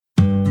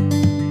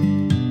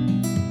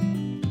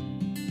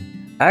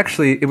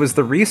Actually, it was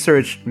the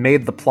research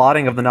made the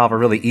plotting of the novel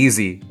really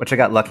easy, which I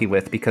got lucky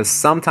with, because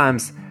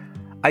sometimes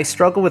I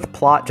struggle with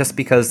plot just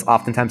because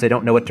oftentimes I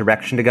don't know what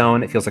direction to go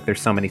in. It feels like there's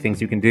so many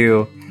things you can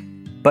do.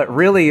 But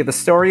really, the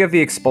story of the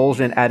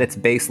Expulsion at its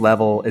base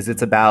level is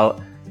it's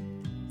about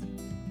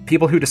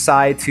people who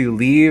decide to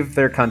leave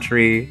their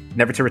country,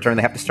 never to return.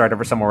 They have to start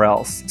over somewhere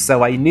else.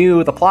 So I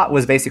knew the plot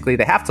was basically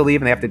they have to leave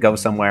and they have to go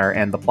somewhere,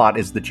 and the plot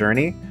is the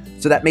journey.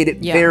 So that made it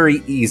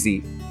very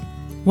easy.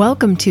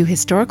 Welcome to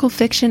Historical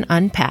Fiction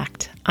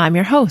Unpacked. I'm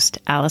your host,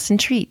 Allison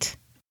Treat.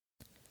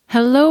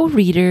 Hello,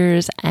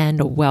 readers,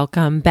 and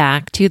welcome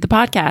back to the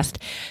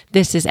podcast.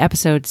 This is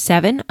episode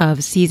 7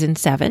 of season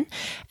 7,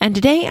 and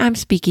today I'm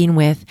speaking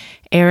with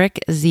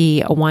Eric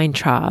Z.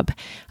 Weintraub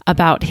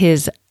about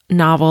his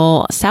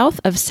novel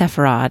South of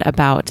Sepharad,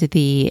 about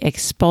the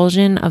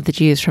expulsion of the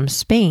Jews from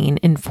Spain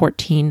in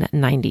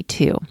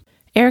 1492.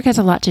 Eric has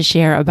a lot to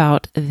share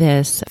about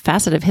this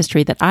facet of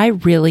history that I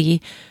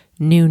really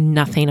knew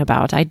nothing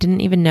about. I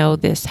didn't even know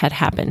this had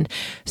happened.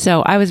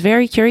 So I was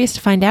very curious to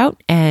find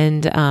out,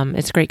 and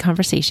it's a great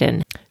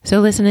conversation.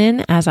 So listen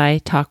in as I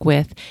talk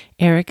with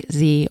Eric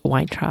Z.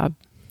 Weintraub.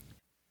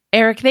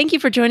 Eric, thank you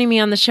for joining me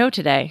on the show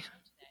today.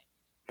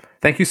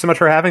 Thank you so much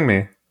for having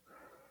me.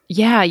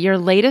 Yeah, your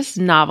latest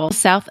novel,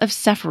 South of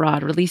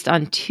Sepharad, released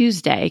on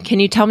Tuesday. Can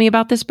you tell me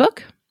about this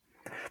book?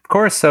 Of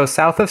course. So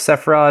South of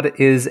Sepharad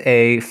is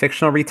a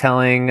fictional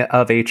retelling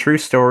of a true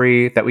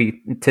story that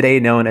we today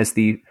know as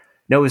the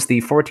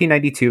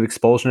 1492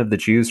 expulsion of the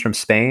Jews from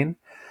Spain.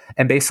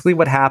 And basically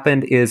what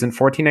happened is in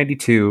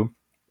 1492,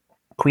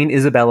 Queen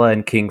Isabella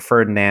and King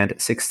Ferdinand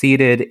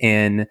succeeded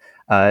in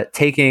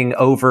taking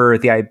over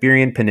the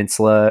Iberian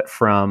Peninsula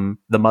from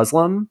the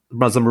Muslim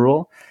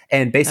rule,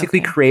 and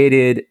basically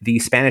created the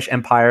Spanish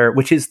Empire,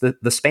 which is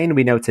the Spain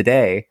we know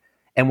today.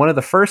 And one of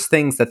the first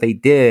things that they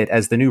did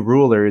as the new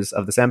rulers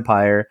of this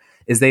empire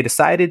is they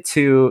decided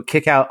to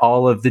kick out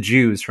all of the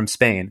Jews from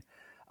Spain.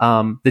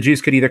 The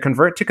Jews could either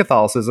convert to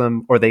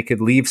Catholicism or they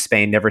could leave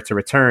Spain, never to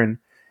return.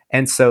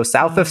 And so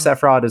South of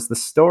Sepharad is the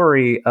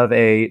story of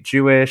a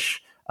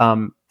Jewish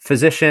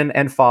physician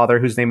and father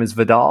whose name is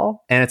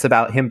Vidal. And it's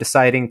about him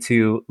deciding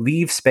to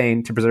leave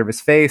Spain to preserve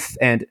his faith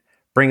and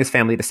bring his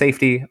family to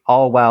safety,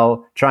 all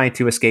while trying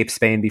to escape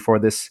Spain before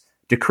this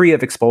decree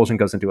of expulsion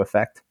goes into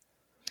effect.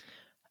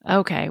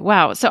 Okay,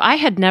 wow. So I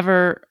had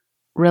never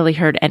really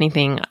heard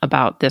anything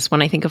about this.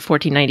 When I think of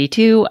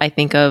 1492, I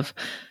think of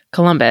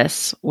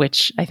Columbus,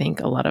 which I think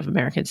a lot of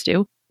Americans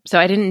do. So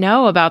I didn't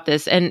know about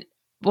this. And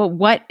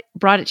what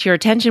brought it to your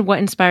attention? What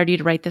inspired you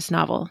to write this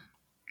novel?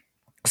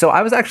 So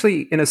I was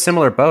actually in a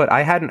similar boat.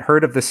 I hadn't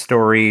heard of this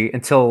story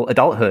until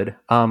adulthood,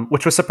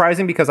 which was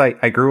surprising because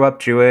I grew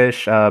up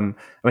Jewish. I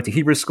went to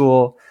Hebrew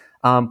school,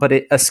 but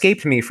it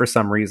escaped me for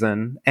some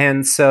reason.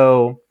 And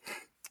so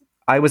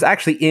I was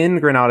actually in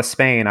Granada,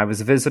 Spain. I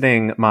was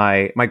visiting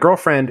my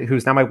girlfriend,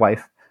 who's now my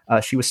wife.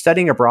 She was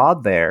studying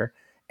abroad there.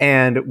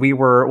 And we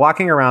were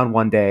walking around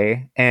one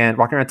day and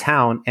walking around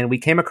town, and we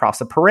came across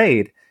a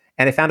parade.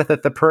 And I found out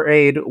that the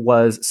parade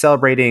was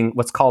celebrating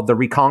what's called the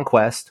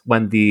Reconquest,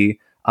 when the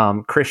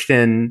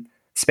Christian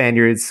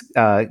Spaniards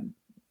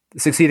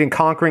succeeded in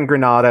conquering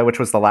Granada, which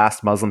was the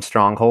last Muslim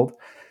stronghold.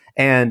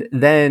 And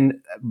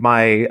then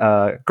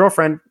my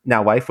girlfriend,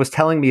 now wife, was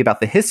telling me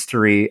about the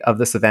history of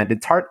this event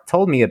and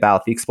told me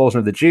about the expulsion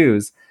of the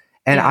Jews.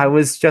 And I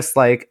was just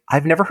like,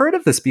 I've never heard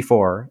of this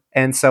before.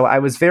 And so I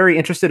was very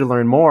interested to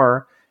learn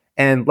more.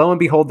 And lo and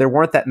behold, there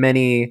weren't that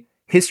many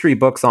history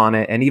books on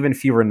it, and even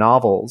fewer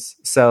novels.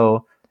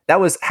 So that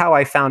was how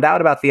I found out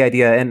about the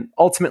idea, and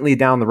ultimately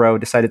down the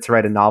road decided to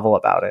write a novel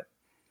about it.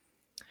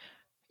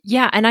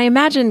 Yeah, and I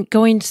imagine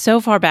going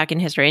so far back in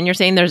history, and you're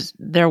saying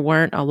there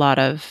weren't a lot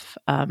of,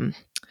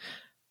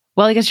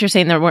 well, I guess you're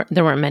saying there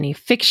weren't many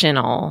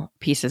fictional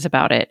pieces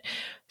about it.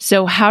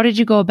 So how did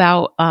you go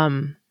about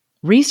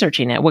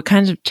researching it? What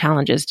kinds of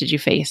challenges did you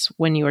face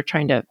when you were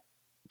trying to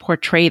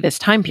portray this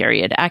time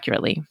period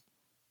accurately?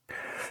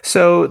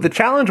 So the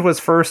challenge was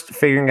first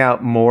figuring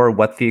out more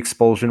what the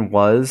expulsion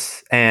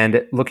was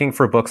and looking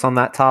for books on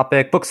that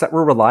topic, books that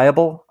were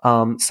reliable.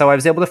 So I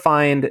was able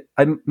to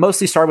I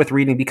mostly started with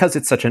reading because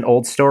it's such an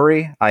old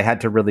story. I had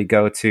to really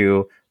go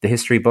to the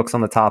history books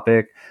on the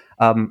topic.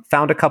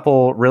 Found a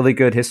couple really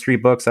good history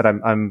books that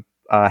I'm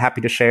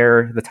happy to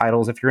share the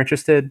titles if you're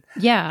interested.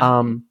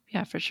 Yeah.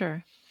 Yeah, for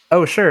sure.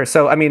 Oh, sure.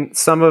 So, I mean,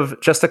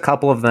 just a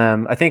couple of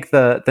them. I think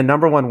the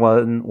number one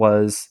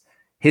was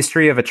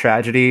History of a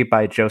Tragedy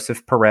by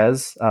Joseph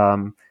Perez.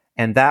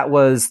 And that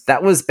was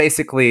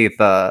basically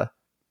the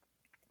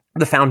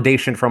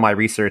foundation for my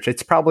research.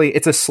 It's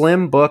a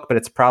slim book, but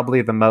it's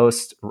probably the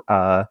most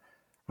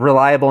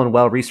reliable and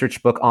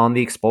well-researched book on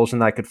the expulsion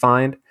that I could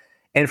find.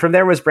 And from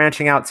there was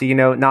branching out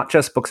to, not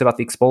just books about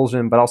the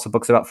expulsion, but also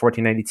books about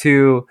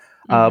 1492,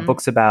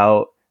 books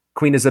about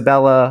Queen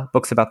Isabella,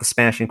 books about the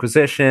Spanish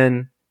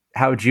Inquisition,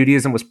 how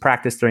Judaism was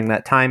practiced during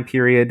that time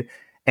period,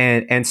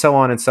 and so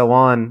on and so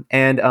on.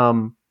 And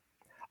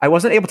I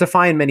wasn't able to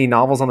find many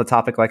novels on the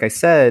topic, like I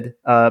said,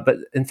 but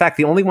in fact,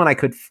 the only one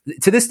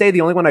to this day,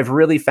 the only one I've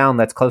really found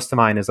that's close to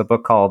mine is a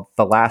book called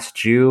The Last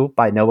Jew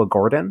by Noah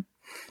Gordon.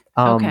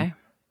 Okay.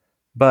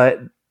 But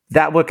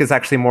that book is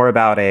actually more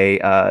about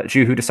a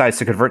Jew who decides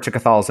to convert to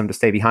Catholicism to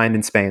stay behind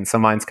in Spain. So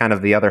mine's kind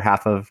of the other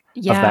half of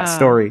that Yeah.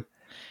 story.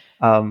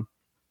 Um,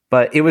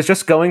 but it was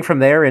just going from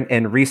there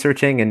and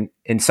researching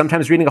and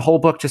sometimes reading a whole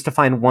book just to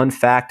find one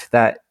fact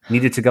that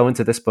needed to go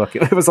into this book.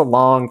 It was a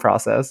long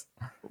process.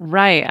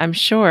 Right. I'm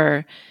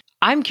sure.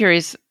 I'm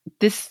curious.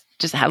 This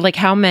just like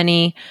how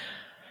many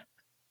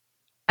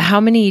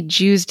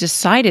Jews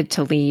decided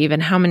to leave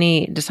and how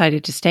many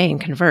decided to stay and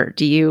convert?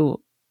 Do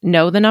you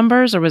know the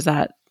numbers, or was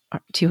that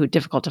too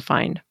difficult to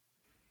find?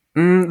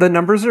 The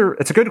numbers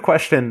it's a good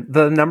question.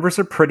 The numbers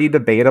are pretty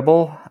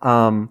debatable.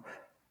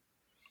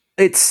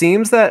 It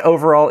seems that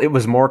overall it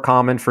was more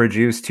common for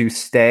Jews to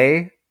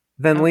stay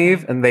than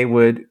leave, Okay. and they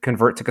would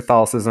convert to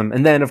Catholicism.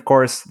 And then, of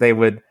course, they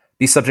would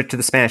be subject to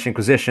the Spanish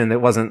Inquisition.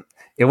 It wasn't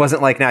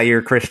like now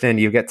you're a Christian,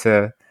 you get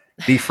to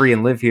be free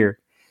and live here.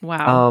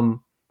 Wow.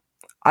 Um,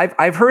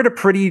 I've heard a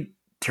pretty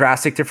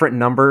drastic different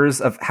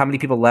numbers of how many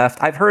people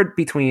left. I've heard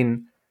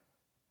between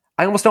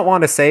I almost don't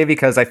want to say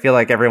because I feel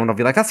like everyone will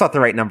be like, that's not the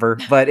right number.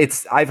 But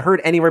I've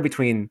heard anywhere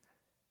between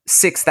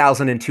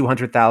 6,000 and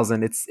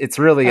 200,000. It's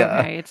really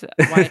Okay. It's a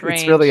wide it's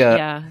really range.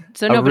 Yeah.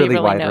 So a nobody really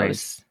really wide range.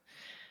 knows.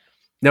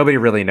 Nobody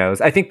really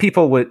knows. I think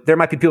there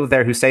might be people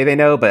there who say they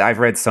know, but I've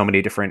read so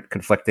many different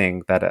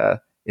conflicting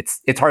that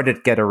it's hard to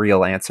get a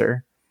real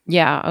answer.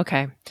 Yeah.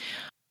 Okay.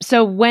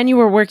 So when you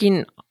were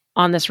working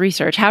on this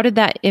research, how did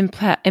that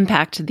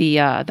impact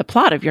the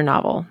plot of your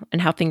novel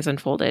and how things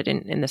unfolded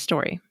in the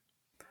story?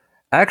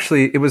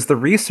 Actually, it was the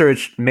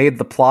research made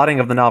the plotting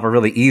of the novel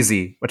really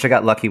easy, which I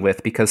got lucky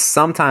with because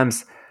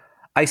sometimes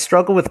I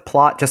struggle with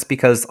plot just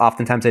because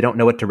oftentimes I don't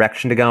know what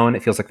direction to go in.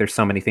 It feels like there's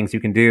so many things you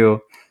can do.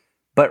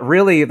 But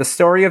really, the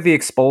story of the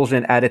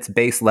Expulsion at its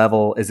base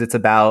level is it's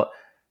about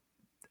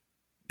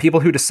people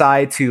who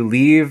decide to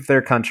leave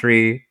their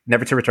country,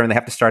 never to return. They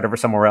have to start over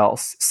somewhere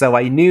else. So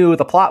I knew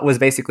the plot was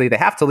basically they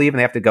have to leave and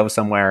they have to go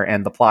somewhere,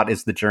 and the plot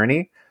is the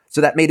journey.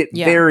 So that made it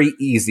Yeah. very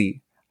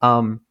easy.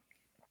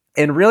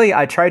 And really,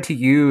 I tried to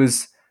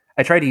use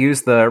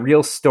the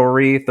real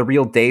story, the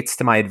real dates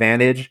to my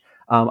advantage.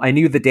 I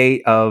knew the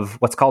date of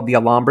what's called the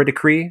Alhambra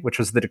Decree, which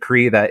was the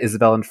decree that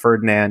Isabel and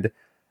Ferdinand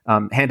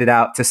handed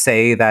out to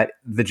say that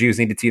the Jews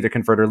needed to either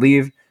convert or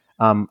leave.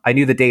 I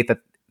knew the date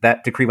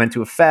that decree went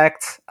into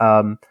effect.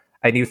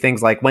 I knew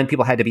things like when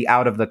people had to be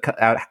out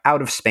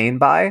of Spain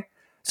by.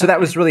 So that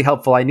was really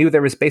helpful. I knew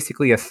there was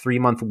basically a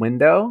 3-month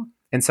window.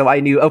 And so I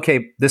knew,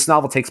 okay, this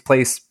novel takes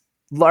place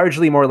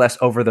largely more or less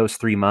over those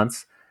 3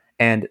 months.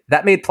 And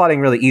that made plotting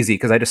really easy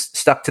because I just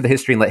stuck to the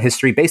history and let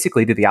history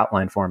basically do the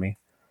outline for me.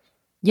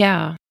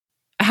 Yeah.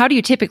 How do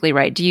you typically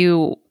write? Do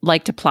you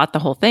like to plot the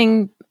whole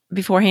thing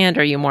beforehand?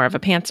 Or are you more of a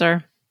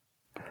pantser?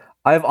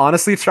 I've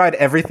honestly tried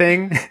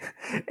everything,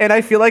 and I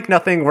feel like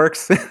nothing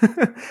works.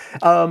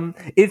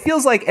 It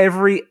feels like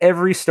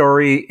every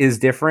story is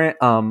different.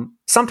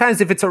 Sometimes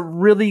if it's a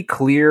really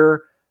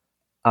clear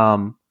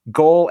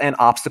goal and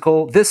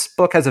obstacle, this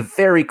book has a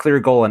very clear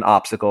goal and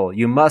obstacle.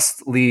 You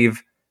must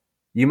leave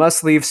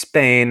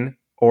Spain,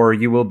 or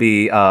you will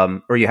be,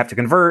 or you have to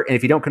convert. And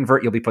if you don't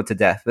convert, you'll be put to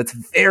death. That's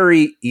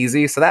very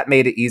easy. So that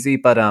made it easy.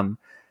 But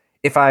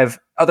if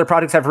other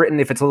projects I've written,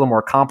 if it's a little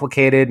more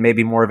complicated,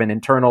 maybe more of an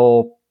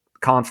internal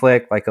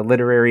conflict, like a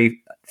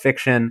literary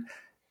fiction,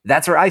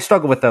 that's where I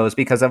struggle with those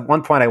because at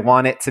one point I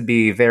want it to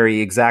be very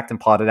exact and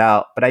plotted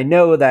out. But I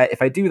know that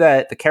if I do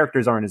that, the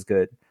characters aren't as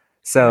good.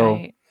 So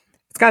Right.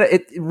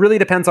 it really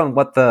depends on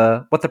what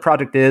the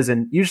project is.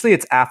 And usually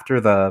it's after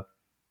the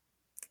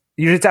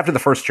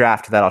first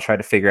draft that I'll try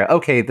to figure out,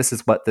 okay, this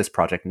is what this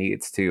project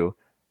needs to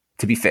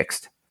be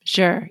fixed.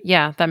 Sure.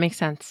 Yeah, that makes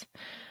sense.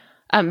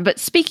 But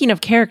speaking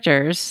of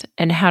characters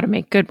and how to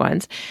make good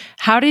ones,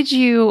 how did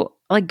you,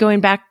 like, going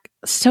back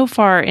so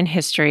far in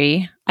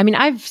history? I mean,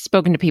 I've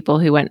spoken to people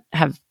who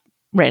have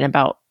written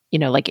about,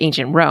 like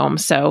ancient Rome.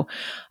 So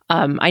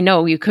I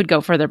know you could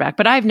go further back,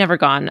 but I've never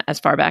gone as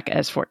far back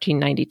as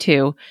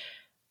 1492.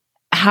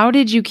 How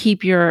did you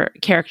keep your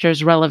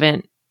characters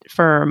relevant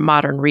for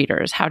modern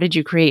readers? How did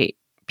you create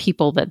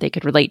people that they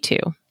could relate to?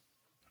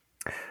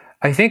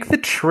 I think the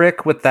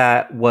trick with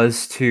that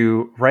was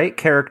to write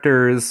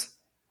characters.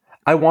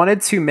 I wanted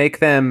to make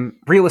them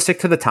realistic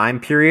to the time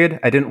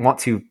period. I didn't want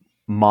to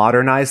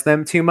modernize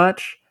them too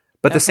much,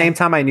 but at the same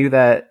time, I knew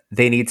that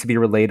they need to be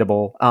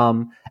relatable.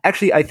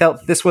 Actually, I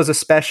felt this was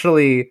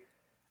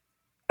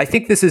I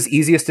think this is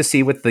easiest to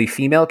see with the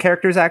female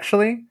characters,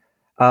 actually,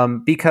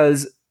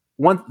 because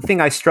one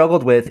thing I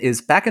struggled with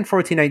is back in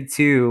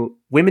 1492,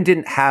 women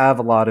didn't have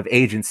a lot of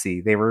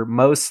agency. They were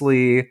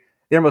mostly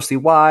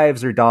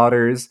wives or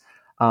daughters,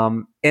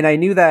 and I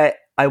knew that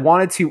I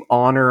wanted to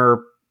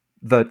honor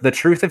the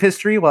truth of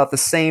history while at the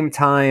same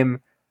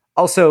time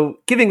also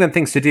giving them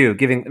things to do.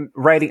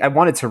 I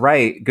wanted to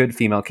write good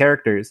female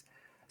characters,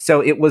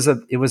 so it was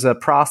a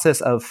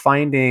process of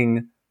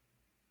finding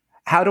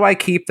how do I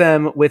keep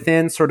them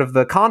within sort of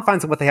the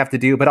confines of what they have to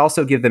do, but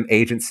also give them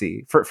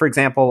agency. For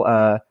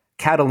example,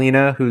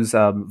 Catalina, who's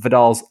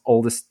Vidal's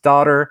oldest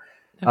daughter.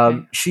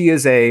 She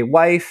is a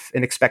wife,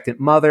 an expectant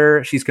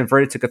mother. She's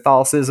converted to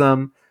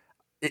Catholicism.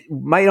 it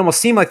might almost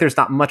seem like there's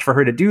not much for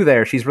her to do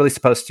there. She's really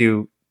supposed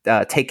to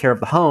take care of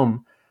the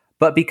home.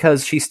 But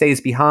because she stays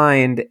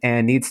behind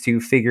and needs to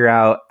figure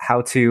out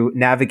how to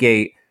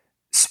navigate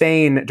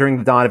Spain during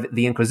the dawn of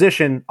the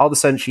Inquisition, all of a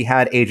sudden she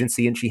had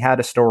agency and she had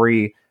a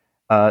story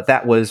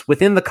that was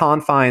within the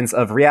confines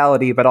of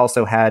reality, but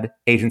also had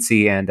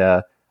agency and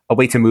a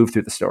way to move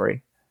through the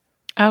story.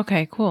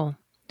 Okay, cool.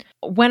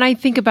 When I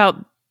think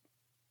about,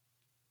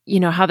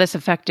 how this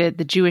affected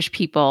the Jewish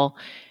people,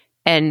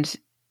 and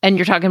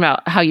you're talking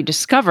about how you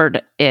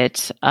discovered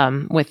it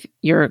with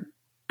your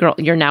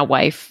now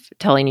wife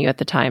telling you at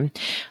the time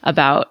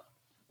about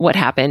what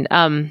happened.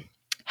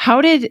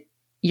 How did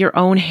your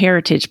own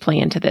heritage play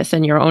into this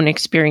and your own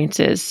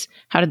experiences?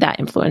 How did that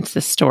influence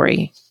this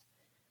story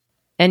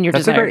and your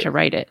desire to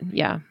write it?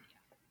 Yeah.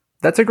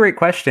 That's a great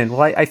question.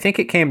 Well, I think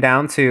it came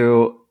down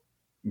to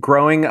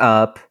growing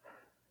up.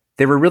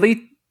 There were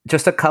really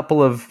just a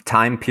couple of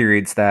time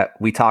periods that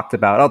we talked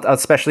about. I'll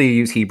especially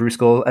use Hebrew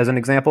school as an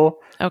example.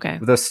 Okay.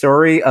 The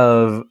story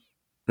of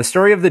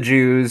the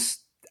Jews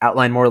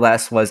outlined more or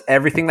less was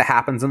everything that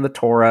happens in the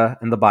Torah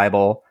and the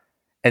Bible,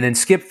 and then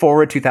skip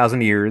forward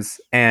 2,000 years,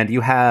 and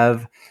you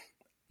have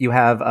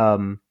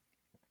shtetl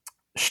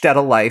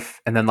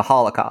life and then the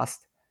Holocaust.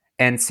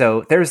 And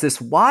so there's this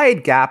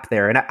wide gap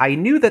there. And I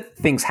knew that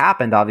things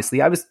happened,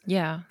 obviously. I was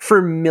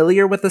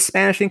familiar with the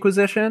Spanish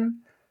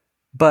Inquisition,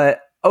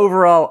 but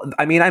overall,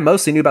 I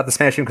mostly knew about the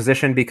Spanish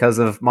Inquisition because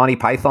of Monty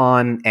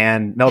Python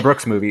and Mel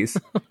Brooks movies.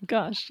 Oh,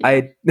 gosh.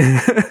 Yeah.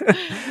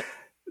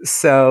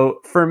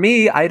 So for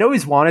me, I'd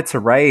always wanted to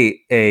write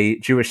a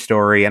Jewish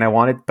story, and I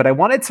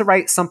wanted to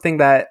write something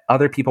that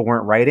other people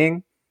weren't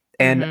writing,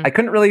 and I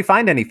couldn't really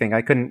find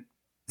anything.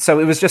 So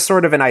it was just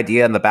sort of an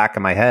idea in the back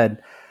of my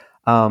head.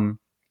 But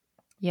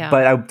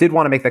I did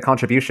want to make that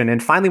contribution.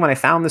 And finally, when I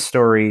found the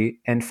story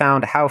and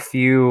found how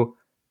few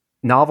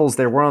novels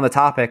there were on the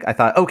topic, I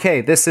thought,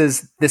 okay, this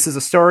is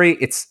a story.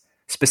 It's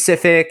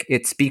specific.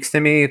 It speaks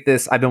to me.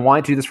 I've been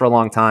wanting to do this for a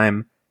long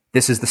time.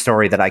 This is the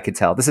story that I could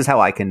tell. This is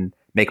how I can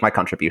make my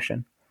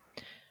contribution.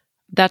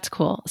 That's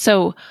cool.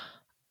 So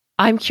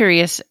I'm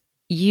curious,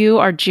 you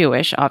are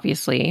Jewish,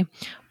 obviously.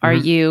 Are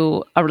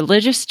you a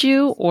religious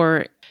Jew,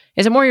 or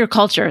is it more your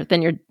culture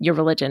than your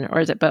religion, or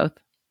is it both?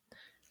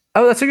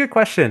 Oh, that's a good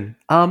question.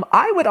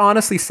 I would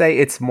honestly say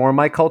it's more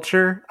my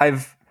culture.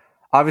 I've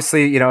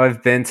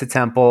been to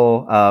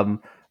temple.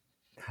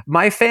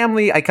 My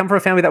family, I come from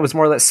a family that was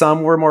more or less,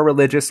 some were more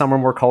religious, some were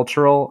more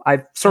cultural.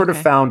 I've sort of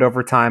found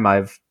over time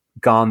I've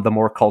gone the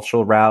more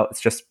cultural route.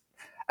 It's just,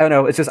 I don't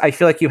know. It's just, I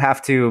feel like you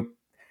have to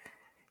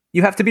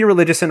be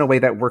religious in a way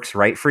that works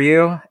right for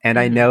you. And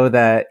I know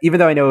that even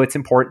though I know it's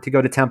important to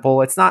go to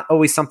temple, it's not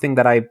always something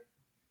that I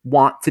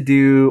want to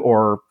do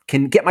or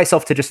can get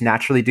myself to just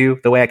naturally do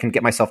the way I can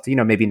get myself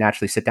to, maybe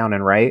naturally sit down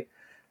and write.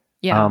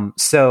 Yeah.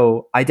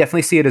 So I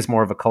definitely see it as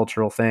more of a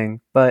cultural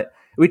thing, but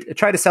we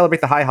try to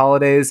celebrate the high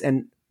holidays,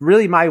 and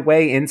really my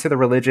way into the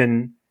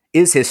religion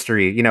is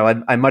history.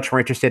 I'm much more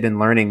interested in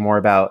learning more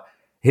about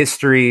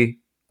history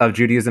of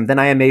Judaism than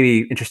I am maybe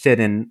interested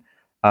in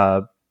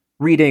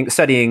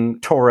studying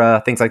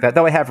Torah, things like that,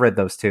 though I have read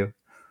those too.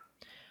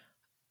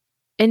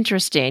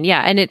 Interesting.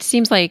 Yeah. And it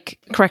seems like,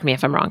 correct me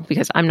if I'm wrong,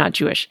 because I'm not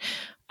Jewish,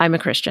 I'm a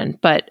Christian,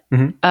 but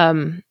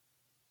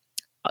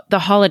the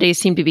holidays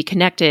seem to be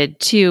connected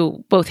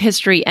to both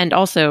history and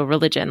also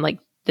religion. Like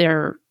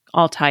they're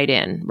all tied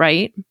in,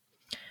 right?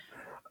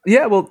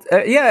 Yeah. Well,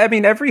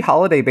 every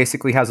holiday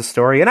basically has a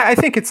story. And I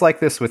think it's like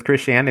this with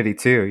Christianity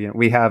too.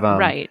 We have,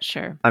 right.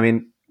 Sure.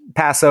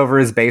 Passover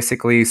is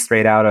basically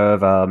straight out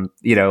of,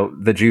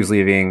 the Jews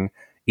leaving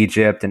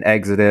Egypt and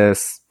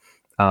Exodus.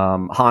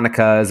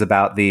 Hanukkah is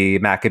about the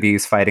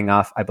Maccabees fighting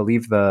off, I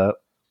believe I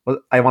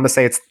want to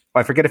say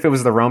I forget if it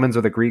was the Romans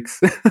or the Greeks.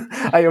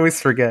 I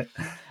always forget.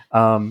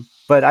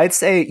 But I'd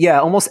say,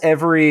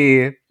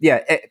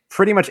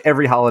 pretty much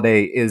every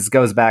holiday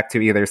goes back to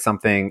either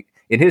something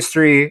in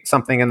history,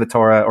 something in the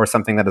Torah, or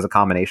something that is a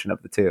combination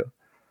of the two.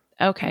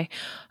 Okay.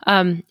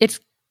 It's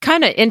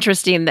kind of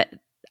interesting that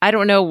I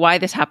don't know why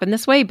this happened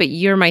this way, but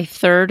you're my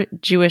third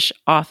Jewish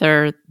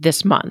author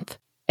this month.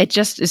 It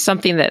just is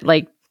something that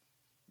like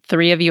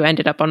 3 of you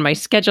ended up on my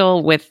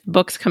schedule with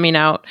books coming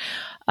out.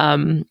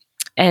 And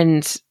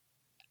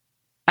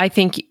I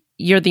think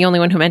you're the only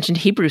one who mentioned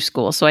Hebrew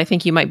school. So I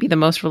think you might be the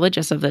most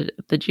religious of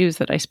the Jews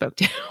that I spoke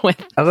to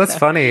with. Oh, that's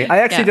funny. I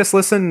actually just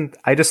listened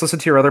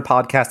to your other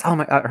podcast. Oh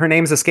my, her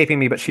name's escaping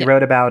me, but she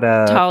wrote about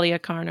Talia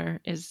Karner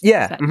is.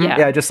 Yeah.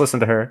 I just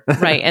listened to her.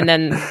 Right. And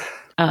then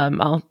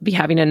I'll be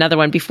having another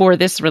one before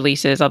this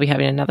releases. I'll be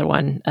having another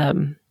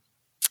one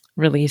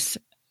release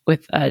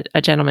with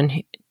a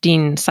gentleman,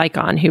 Dean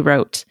Sykon, who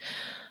wrote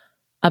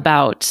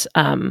about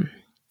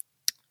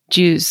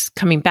Jews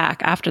coming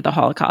back after the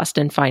Holocaust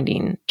and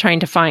trying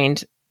to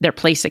find their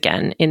place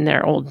again in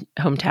their old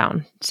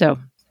hometown. So,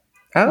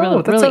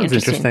 that sounds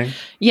interesting.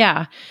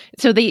 Yeah.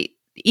 So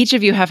each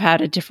of you have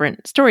had a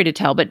different story to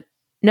tell, but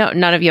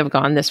none of you have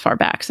gone this far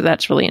back. So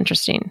that's really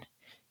interesting.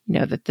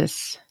 That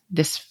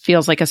this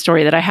feels like a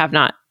story that I have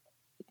not,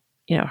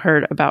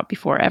 heard about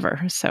before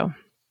ever. So.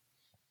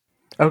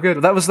 Oh,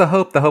 good. That was the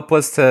hope. The hope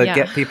was to Yeah.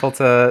 get people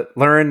to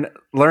learn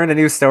a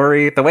new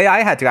story. The way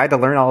I had to. I had to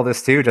learn all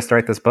this too just to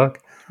write this book.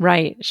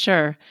 Right.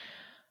 Sure.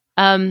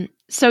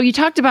 So we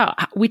talked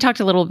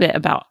a little bit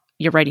about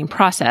your writing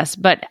process,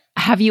 but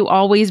have you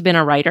always been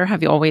a writer?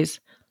 Have you always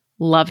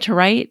loved to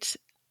write?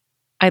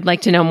 I'd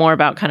like to know more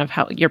about kind of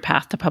how your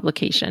path to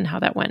publication, how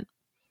that went.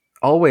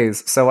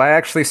 Always. So I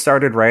actually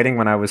started writing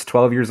when I was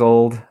 12 years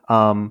old.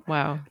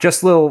 Wow.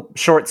 Just little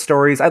short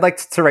stories. I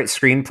liked to write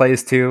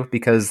screenplays too,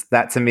 because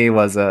that to me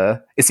was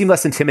it seemed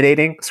less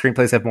intimidating.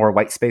 Screenplays have more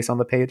white space on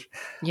the page.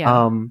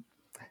 Yeah.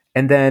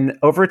 And then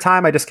over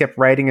time, I just kept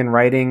writing and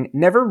writing.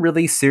 Never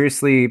really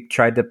seriously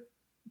tried to,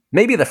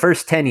 maybe the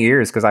first 10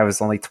 years, because I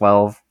was only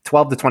 12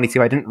 to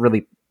 22, I didn't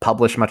really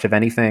publish much of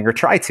anything or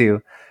try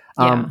to.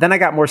 Yeah. Then I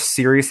got more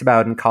serious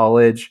about it in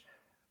college,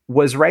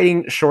 was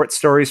writing short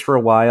stories for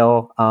a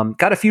while,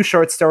 got a few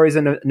short stories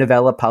in a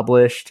novella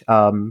published,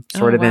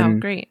 sort of wow. in,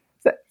 Great.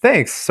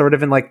 thanks, sort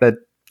of in like the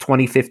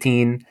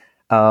 2015,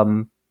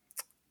 around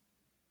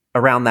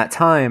that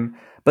time.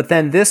 But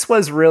then this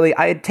was really,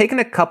 I had taken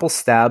a couple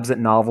stabs at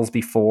novels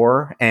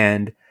before,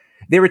 and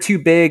they were too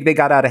big. They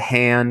got out of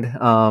hand.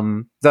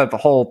 The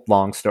whole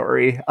long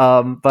story.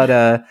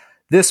 But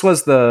this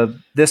was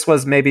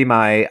maybe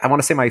I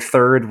want to say my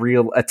third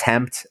real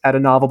attempt at a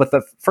novel, but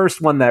the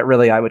first one that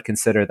really I would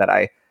consider that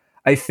I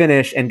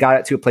finished and got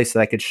it to a place that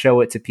I could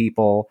show it to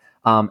people.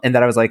 And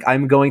that I was like,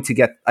 I'm going to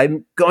get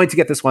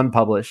this one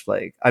published.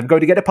 Like, I'm going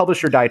to get it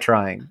published or die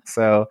trying.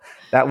 So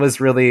that was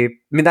really, I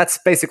mean, that's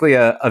basically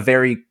a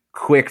very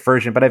quick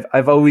version, but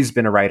I've always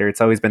been a writer. It's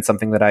always been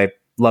something that I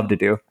love to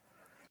do.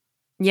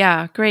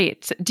 Yeah,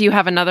 great. Do you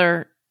have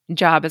another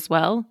job as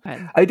well?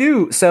 I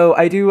do. So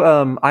I do.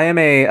 I am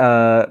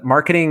a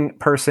marketing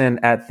person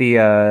at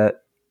the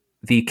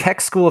Keck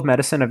School of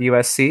Medicine of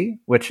USC,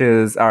 which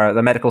is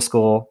the medical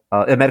school,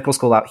 a medical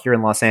school out here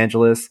in Los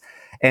Angeles.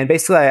 And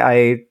basically,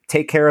 I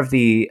take care of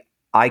the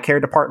eye care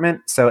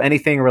department. So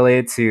anything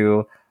related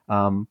to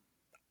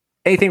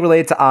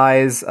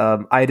eyes,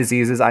 eye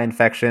diseases, eye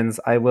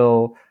infections, I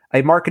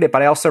market it,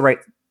 but I also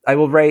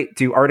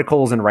do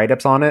articles and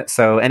write-ups on it.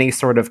 So any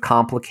sort of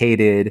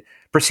complicated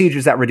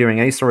procedures that we're doing,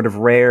 any sort of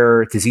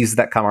rare diseases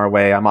that come our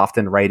way, I'm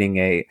often writing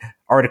a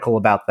article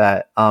about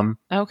that.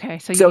 Okay.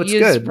 So So you it's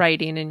use good.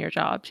 writing in your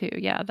job too.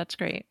 Yeah, that's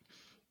great.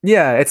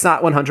 Yeah, it's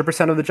not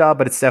 100% of the job,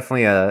 but it's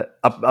definitely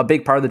a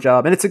big part of the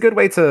job. And it's a good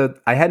way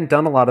I hadn't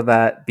done a lot of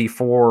that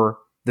before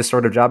this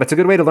sort of job. It's a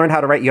good way to learn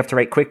how to write. You have to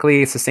write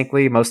quickly,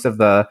 succinctly. Most of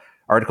the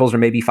articles are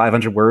maybe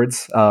 500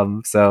 words.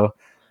 So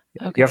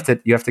Okay.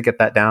 you have to get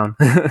that down.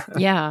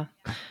 Yeah.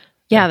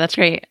 Yeah, that's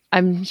great.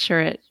 I'm sure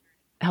it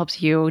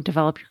helps you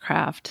develop your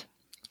craft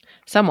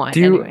somewhat.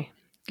 Anyway,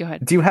 go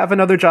ahead. Do you have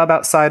another job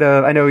outside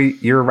of, I know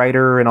you're a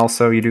writer and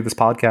also you do this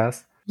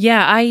podcast?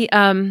 Yeah,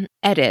 I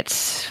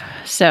edit.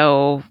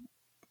 So,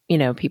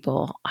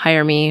 people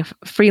hire me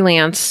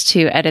freelance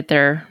to edit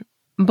their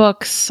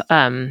books.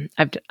 I'm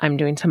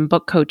doing some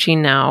book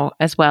coaching now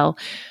as well.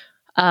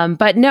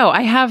 But no,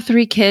 I have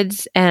 3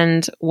 kids,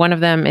 and one of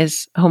them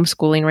is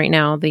homeschooling right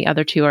now. The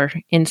other 2 are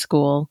in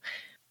school.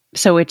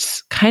 So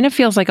it's kind of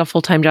feels like a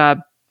full-time job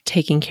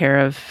taking care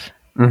of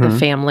the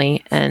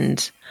family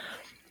and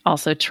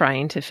also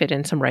trying to fit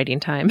in some writing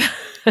time.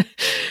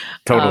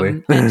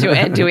 Totally.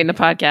 and doing the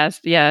podcast.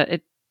 Yeah,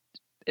 it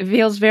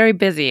feels very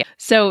busy.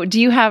 So do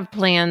you have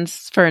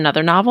plans for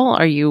another novel?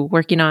 Are you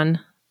working on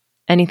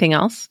anything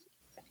else?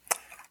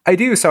 I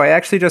do. So I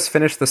actually just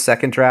finished the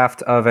second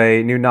draft of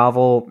a new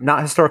novel,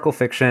 not historical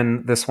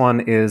fiction. This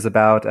one is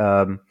about,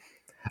 I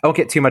won't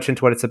get too much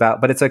into what it's about,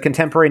 but it's a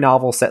contemporary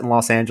novel set in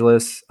Los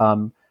Angeles.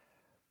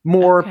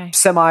 More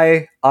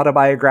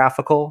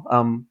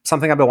semi-autobiographical,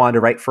 something I've been wanting to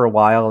write for a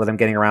while that I'm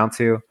getting around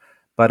to.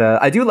 But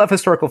I do love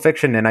historical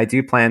fiction, and I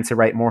do plan to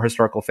write more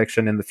historical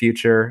fiction in the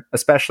future.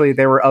 Especially,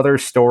 there were other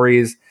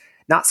stories,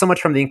 not so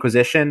much from the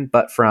Inquisition,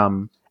 but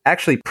from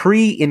actually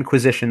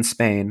pre-Inquisition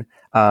Spain,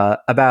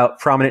 about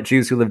prominent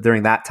Jews who lived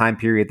during that time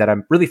period that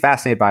I'm really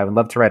fascinated by. I would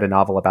love to write a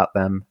novel about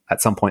them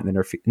at some point in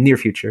the near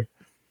future.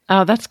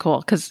 Oh, that's cool,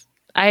 because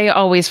I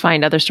always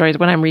find other stories.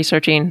 When I'm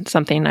researching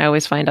something, I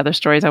always find other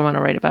stories I want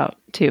to write about,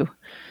 too.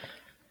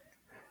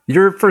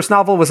 Your first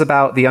novel was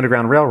about the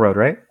Underground Railroad,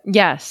 right?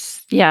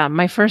 Yes. Yeah,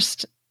 my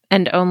first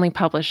and only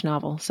published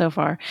novel so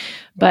far.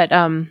 But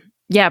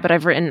but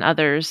I've written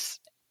others.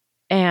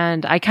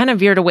 And I kind of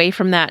veered away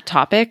from that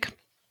topic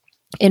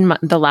in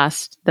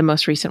the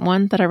most recent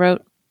one that I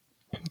wrote.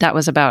 That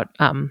was about,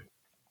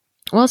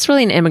 it's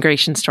really an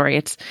immigration story.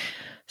 It's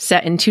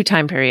set in 2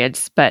 time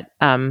periods, but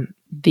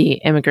the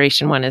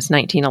immigration one is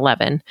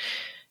 1911.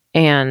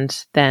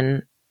 And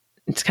then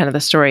it's kind of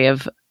the story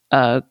of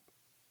a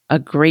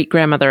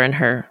great-grandmother and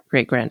her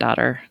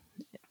great-granddaughter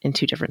in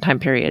 2 different time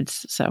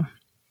periods. So.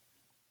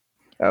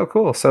 Oh,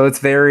 cool. So it's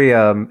very,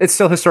 it's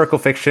still historical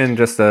fiction,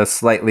 just a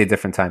slightly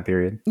different time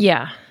period.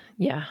 Yeah,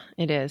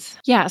 it is.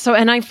 Yeah. So,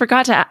 and I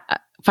forgot to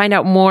find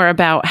out more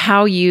about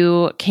how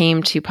you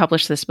came to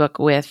publish this book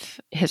with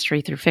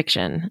History Through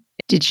Fiction.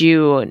 Did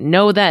you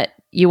know that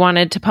you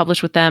wanted to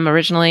publish with them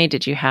originally?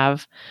 Did you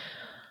have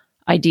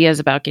ideas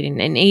about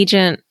getting an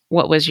agent?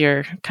 what was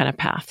your kind of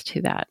path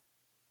to that?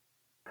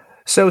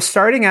 So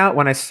starting out,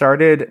 when I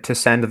started to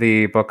send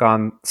the book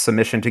on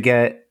submission to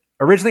get,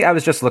 originally I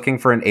was just looking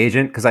for an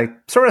agent because I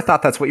sort of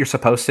thought that's what you're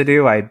supposed to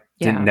do. I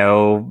didn't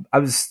know. I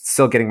was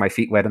still getting my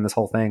feet wet in this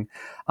whole thing.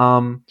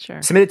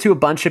 Sure. Submitted to a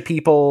bunch of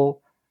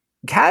people,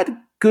 had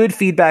good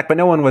feedback, but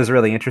no one was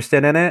really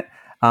interested in it.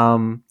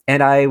 And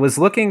I was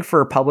looking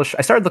for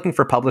I started looking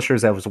for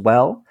publishers as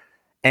well.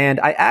 And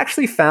I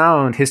actually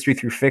found History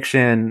Through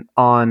Fiction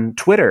on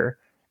Twitter,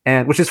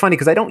 and which is funny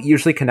because I don't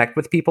usually connect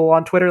with people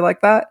on Twitter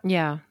like that.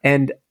 Yeah.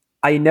 And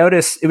I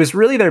noticed it was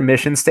really their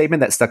mission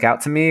statement that stuck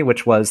out to me,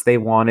 which was they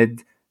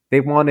wanted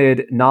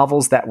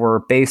novels that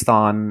were based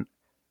on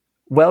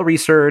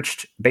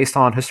well-researched, based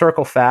on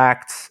historical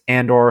facts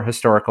and or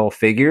historical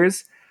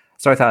figures.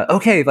 So I thought,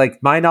 okay,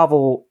 like my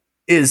novel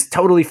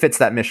totally fits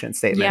that mission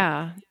statement.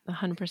 Yeah,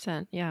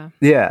 100%. Yeah.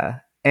 Yeah.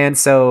 And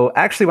so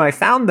actually when I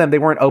found them, they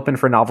weren't open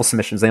for novel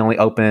submissions. They only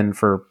open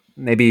for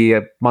maybe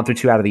a month or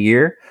two out of the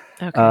year.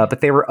 Okay.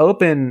 But they were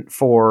open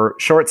for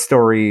short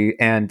story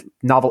and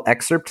novel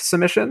excerpt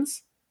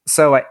submissions.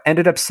 So I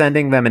ended up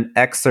sending them an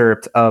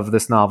excerpt of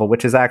this novel,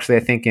 which is actually, I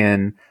think,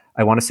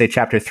 I want to say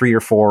chapter 3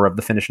 or 4 of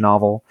the finished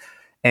novel.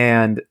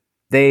 And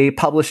they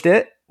published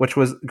it, which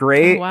was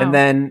great. Oh, wow. And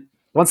then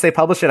once they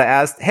published it, I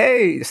asked,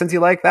 hey, since you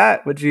like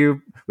that, would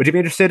you be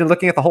interested in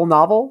looking at the whole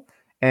novel?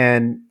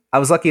 And I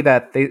was lucky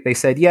that they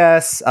said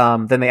yes.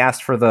 Then they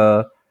asked for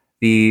the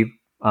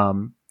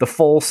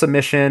full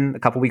submission a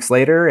couple weeks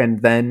later,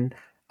 and then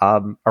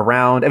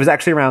it was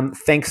actually around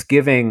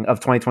Thanksgiving of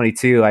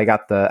 2022. I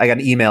got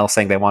an email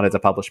saying they wanted to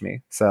publish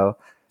me. So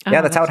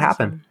yeah, that's how it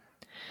happened. Awesome.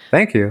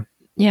 Thank you.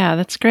 Yeah,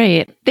 that's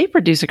great. They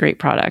produce a great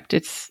product.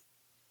 It's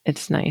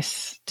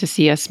nice to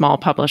see a small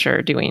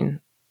publisher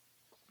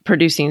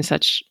producing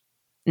such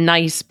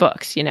nice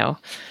books.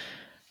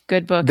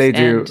 Good books. They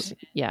do.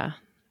 Yeah.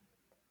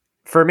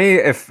 For me,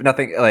 if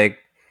nothing, like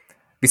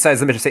besides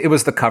the mission, it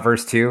was the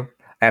covers too.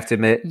 I have to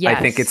admit,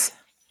 Yes.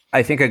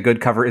 I think a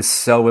good cover is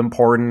so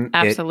important.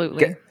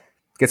 Absolutely. It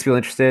gets people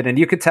interested, and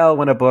you could tell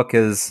when a book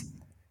is.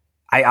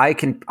 I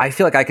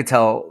feel like I could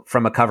tell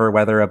from a cover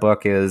whether a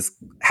book is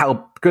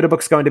how good a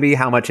book's going to be,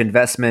 how much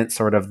investment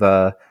sort of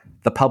the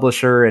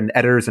publisher and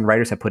editors and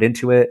writers have put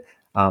into it.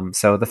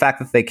 So the fact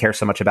that they care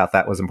so much about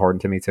that was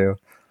important to me too.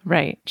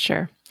 Right.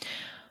 Sure.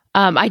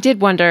 I did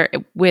wonder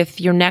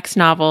with your next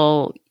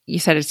novel, you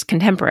said it's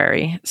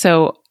contemporary.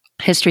 So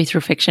History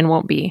Through Fiction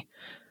won't be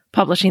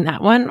publishing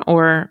that one,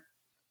 or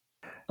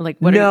like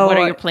what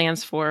are your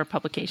plans for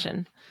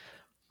publication?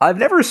 I've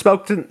never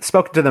spoken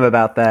to them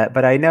about that,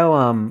 but I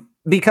know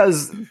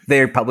because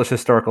they publish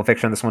historical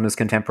fiction, this one is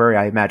contemporary.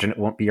 I imagine it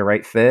won't be a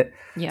right fit.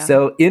 Yeah.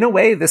 So in a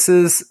way, this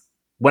is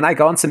when I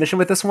go on submission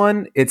with this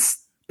one,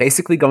 it's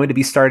basically going to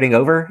be starting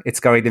over. It's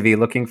going to be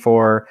looking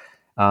for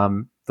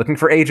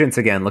agents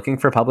again, looking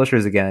for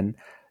publishers again.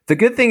 The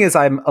good thing is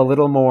I'm a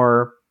little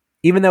more,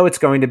 even though it's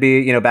going to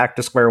be, back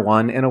to square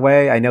one in a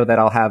way, I know that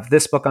I'll have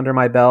this book under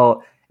my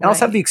belt and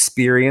also have the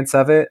experience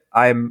of it.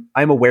 I'm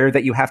aware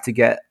that you have to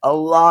get a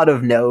lot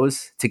of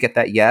no's to get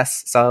that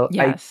yes. So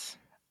yes.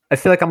 I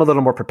feel like I'm a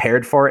little more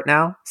prepared for it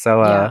now.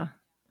 So,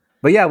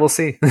 but yeah, we'll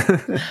see.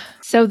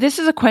 So this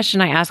is a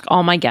question I ask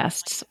all my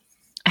guests.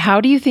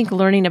 How do you think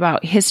learning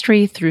about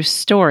history through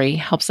story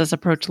helps us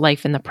approach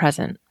life in the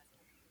present?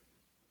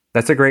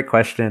 That's a great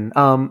question.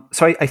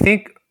 So I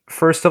think,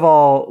 first of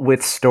all,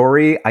 with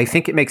story, I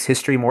think it makes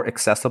history more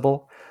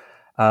accessible.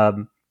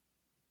 I'm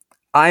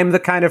the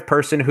kind of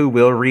person who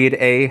will read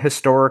a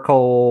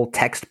historical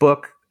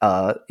textbook,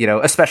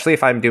 especially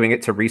if I'm doing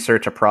it to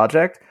research a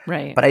project.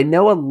 Right. But I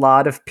know a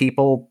lot of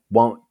people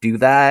won't do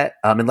that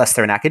unless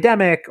they're an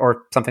academic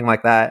or something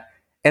like that.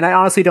 And I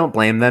honestly don't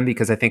blame them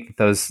because I think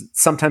that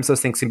sometimes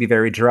those things can be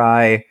very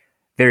dry,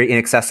 very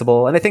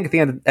inaccessible. And I think at the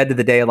end of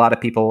the day, a lot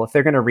of people, if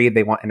they're going to read,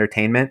 they want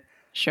entertainment.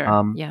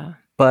 Sure. Yeah.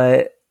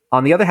 But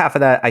on the other half of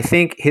that, I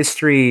think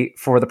history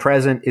for the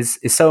present is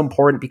so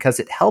important because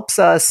it helps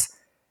us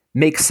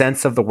make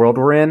sense of the world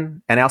we're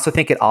in. And I also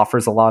think it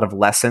offers a lot of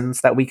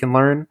lessons that we can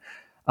learn.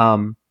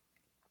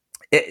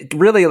 It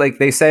really, like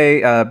they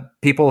say,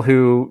 people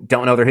who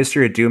don't know their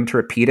history are doomed to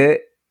repeat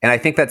it. And I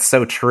think that's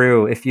so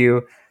true. If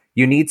you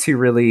need to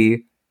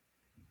really,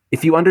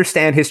 if you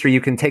understand history,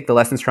 you can take the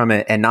lessons from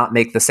it and not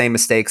make the same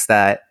mistakes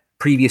that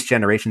previous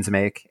generations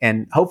make.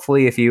 And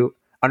hopefully, if you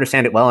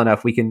understand it well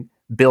enough, we can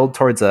build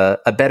towards a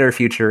better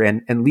future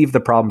and leave the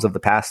problems of the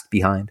past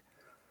behind.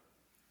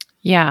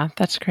 Yeah,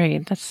 that's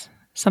great. That's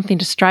something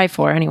to strive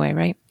for anyway,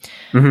 right?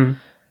 Mm-hmm.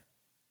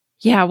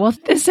 Yeah, well,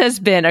 this has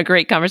been a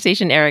great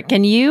conversation, Eric.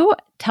 Can you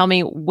tell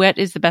me what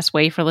is the best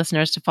way for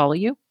listeners to follow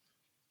you?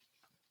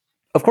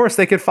 Of course,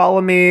 they could follow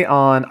me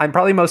I'm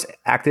probably most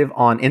active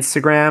on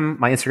Instagram.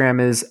 My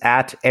Instagram is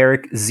at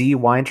Eric Z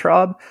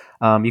Weintraub.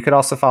 You could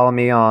also follow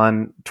me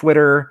on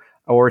Twitter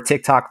or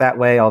TikTok that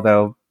way,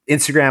 although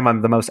Instagram,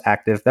 I'm the most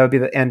active. That would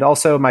be and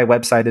also my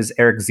website is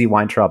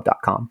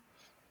ericzweintraub.com.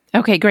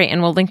 Okay, great.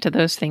 And we'll link to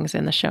those things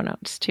in the show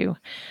notes too.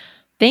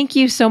 Thank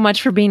you so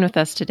much for being with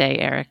us today,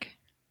 Eric.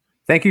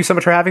 Thank you so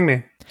much for having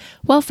me.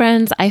 Well,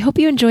 friends, I hope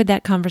you enjoyed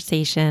that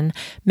conversation.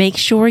 Make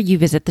sure you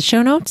visit the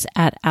show notes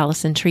at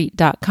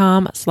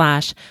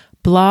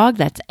AlisonTreat.com/blog.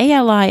 That's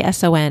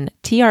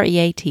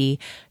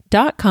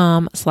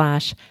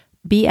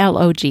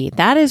ALISONTREAT.com/BLOG.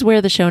 That is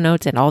where the show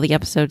notes and all the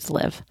episodes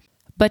live.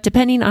 But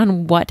depending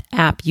on what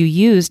app you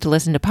use to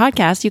listen to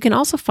podcasts, you can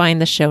also find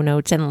the show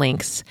notes and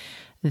links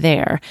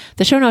there.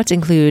 The show notes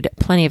include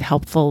plenty of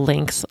helpful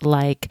links,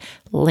 like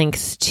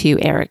links to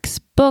Eric's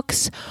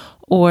books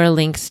or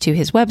links to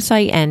his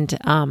website and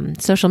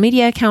social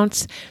media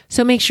accounts.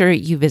 So make sure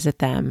you visit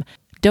them.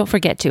 Don't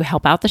forget to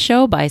help out the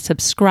show by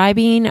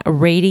subscribing,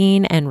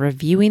 rating, and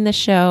reviewing the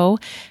show,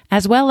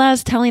 as well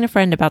as telling a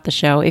friend about the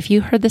show. If you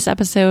heard this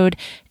episode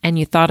and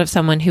you thought of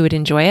someone who would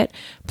enjoy it,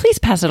 please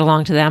pass it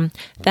along to them.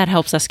 That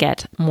helps us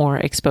get more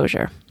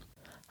exposure.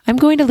 I'm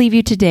going to leave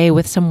you today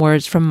with some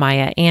words from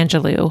Maya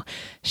Angelou.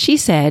 She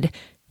said,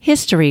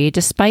 "History,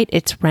 despite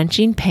its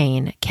wrenching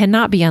pain,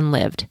 cannot be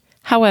unlived.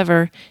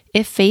 However,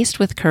 if faced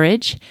with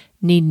courage,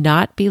 need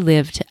not be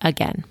lived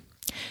again."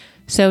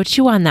 So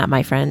chew on that,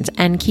 my friends,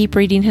 and keep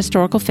reading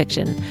historical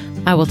fiction.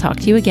 I will talk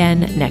to you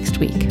again next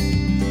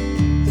week.